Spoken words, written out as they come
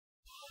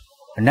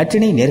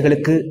நற்றினை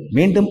நேர்களுக்கு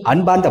மீண்டும்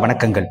அன்பார்ந்த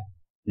வணக்கங்கள்.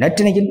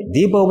 நற்றினையின்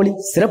தீபாவளி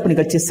சிறப்பு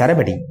நிகழ்ச்சி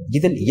சரவடி.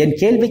 இதில் என்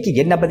கேள்விக்கு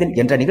என்ன பதில்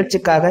என்ற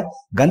நிகழ்ச்சிக்காக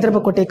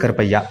கந்தர்வக்கோட்டை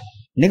கருப்பையா.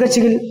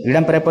 நிகழ்ச்சியில்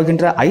இடம்பெறப்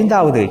போகின்ற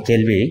 5வது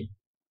கேள்வி,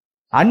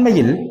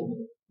 அண்மையில்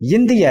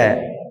இந்திய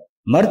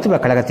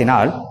மருத்துவக்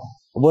கழகத்தினால்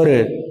ஒரு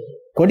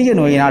கொடிய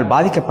நோயினால்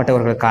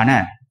பாதிக்கப்பட்டவர்களுக்கான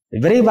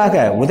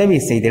விரைவாக உதவி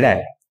செய்திட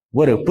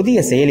ஒரு புதிய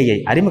செயலியை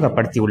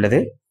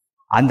அறிமுகப்படுத்தியுள்ளது.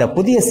 அந்த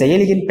புதிய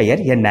செயலியின்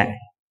பெயர் என்ன?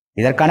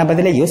 இதற்கான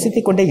பதிலை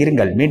யோசித்துக் கொண்டே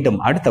இருங்கள். மீண்டும்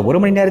அடுத்த 1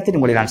 மணி நேரத்தில்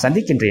உங்களை நான்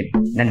சந்திக்கின்றேன்.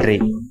 நன்றி.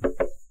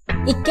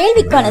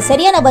 இக்கேள்விக்கான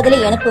சரியான பதிலை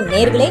அனுப்பும்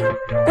நேயர்களே,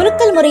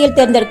 குலுக்கல் முறையில்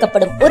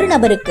தேர்ந்தெடுக்கப்படும் ஒரு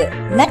நபருக்கு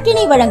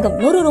நற்றினை வழங்கும்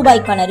 100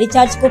 ரூபாய்க்கான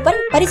ரீசார்ஜ்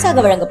கூப்பன்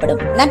பரிசாக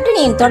வழங்கப்படும்.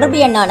 நற்றினையின் தொடர்பு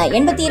எண்ணான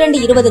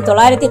 82 20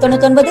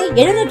 999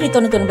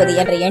 799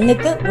 என்ற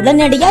எண்ணுக்கு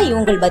உடனடியாய்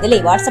உங்கள்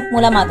பதிலை வாட்ஸ்அப்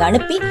மூலமாக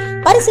அனுப்பி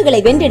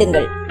பரிசுகளை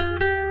வென்றிடுங்கள்.